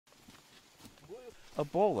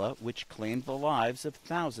Ebola, which claimed the lives of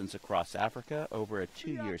thousands across Africa over a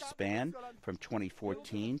 2-year span from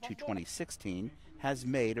 2014 to 2016, has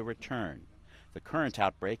made a return. The current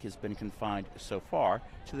outbreak has been confined so far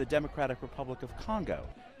to the Democratic Republic of Congo,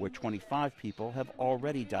 where 25 people have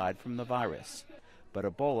already died from the virus. But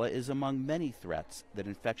Ebola is among many threats that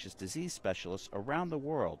infectious disease specialists around the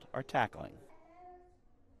world are tackling.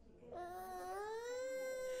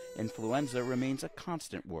 Influenza remains a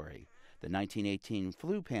constant worry. The 1918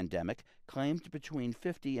 flu pandemic claimed between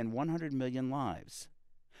 50 and 100 million lives.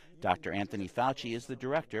 Dr. Anthony Fauci is the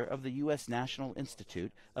director of the U.S. National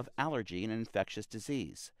Institute of Allergy and Infectious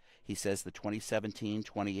Disease. He says the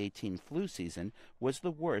 2017-2018 flu season was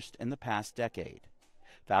the worst in the past decade.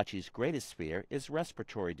 Fauci's greatest fear is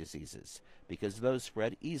respiratory diseases, because those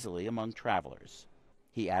spread easily among travelers.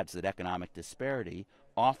 He adds that economic disparity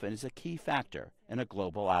often is a key factor in a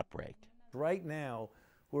global outbreak. Right now,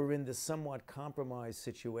 we're in this somewhat compromised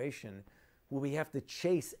situation where we have to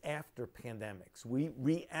chase after pandemics. We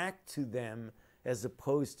react to them as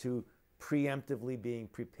opposed to preemptively being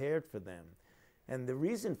prepared for them. And the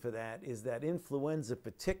reason for that is that influenza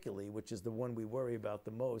particularly, which is the one we worry about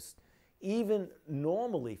the most, even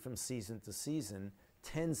normally from season to season,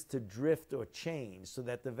 tends to drift or change, so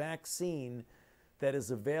that the vaccine that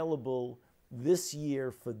is available this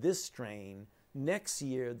year for this strain, next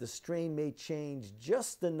year the strain may change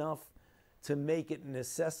just enough to make it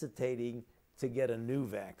necessitating to get a new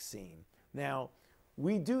vaccine. Now,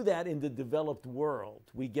 we do that in the developed world.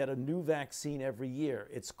 We get a new vaccine every year.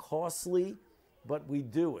 It's costly, but we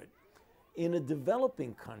do it. In a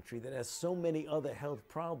developing country that has so many other health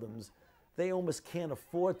problems, they almost can't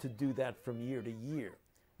afford to do that from year to year.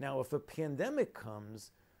 Now, if a pandemic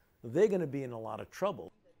comes, they're going to be in a lot of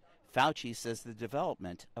trouble. Fauci says the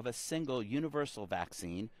development of a single universal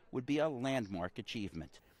vaccine would be a landmark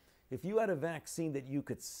achievement. If you had a vaccine that you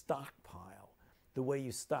could stockpile, the way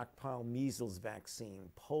you stockpile measles vaccine,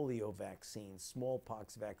 polio vaccine,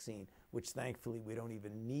 smallpox vaccine, which thankfully we don't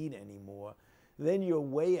even need anymore, then you're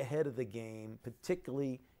way ahead of the game,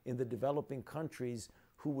 particularly in the developing countries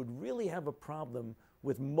who would really have a problem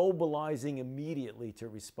with mobilizing immediately to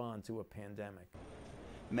respond to a pandemic.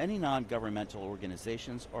 Many non-governmental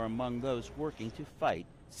organizations are among those working to fight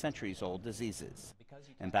centuries-old diseases.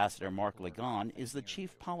 Ambassador Mark Ligon is the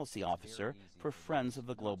chief policy officer for Friends of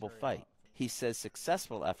the Global Fight. He says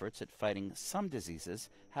successful efforts at fighting some diseases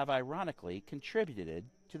have ironically contributed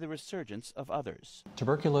to the resurgence of others.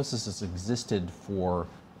 Tuberculosis has existed for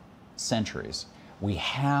centuries. We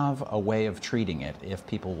have a way of treating it if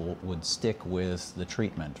people would stick with the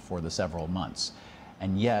treatment for the several months.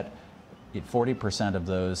 And yet, 40% of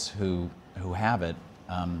those who have it,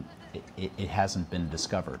 it hasn't been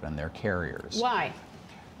discovered, and they're carriers. Why?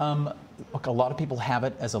 Look, a lot of people have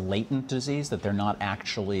it as a latent disease, that they're not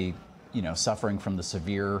actually, suffering from the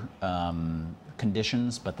severe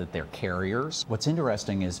conditions, but that they're carriers. What's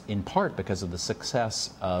interesting is, in part because of the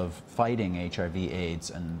success of fighting HIV/AIDS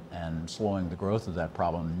and slowing the growth of that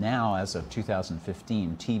problem, now, as of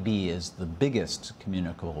 2015, TB is the biggest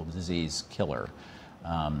communicable disease killer.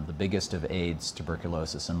 The biggest of AIDS,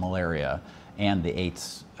 tuberculosis, and malaria, and the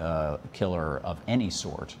eighth killer of any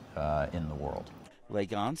sort in the world.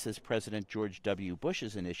 Ligon says President George W.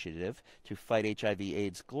 Bush's initiative to fight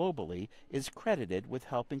HIV/AIDS globally is credited with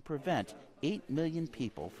helping prevent 8 million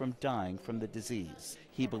people from dying from the disease.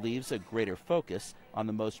 He believes a greater focus on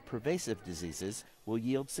the most pervasive diseases will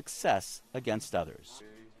yield success against others.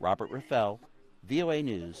 Robert Raffel, VOA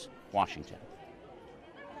News, Washington.